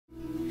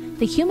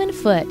The human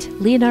foot.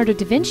 Leonardo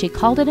da Vinci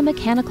called it a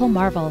mechanical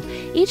marvel.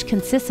 Each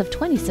consists of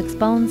 26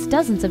 bones,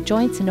 dozens of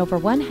joints, and over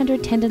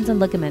 100 tendons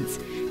and ligaments.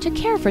 To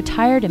care for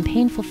tired and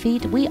painful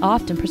feet, we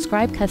often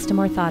prescribe custom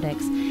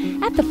orthotics.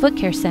 At the Foot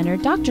Care Center,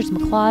 Drs.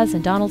 McClaws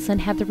and Donaldson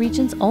have the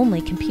region's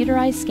only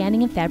computerized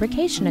scanning and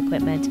fabrication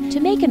equipment to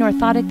make an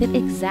orthotic that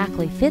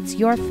exactly fits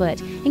your foot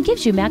and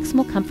gives you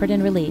maximal comfort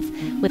and relief.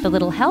 With a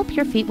little help,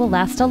 your feet will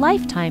last a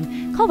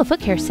lifetime. Call the Foot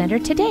Care Center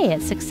today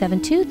at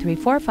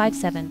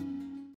 672-3457.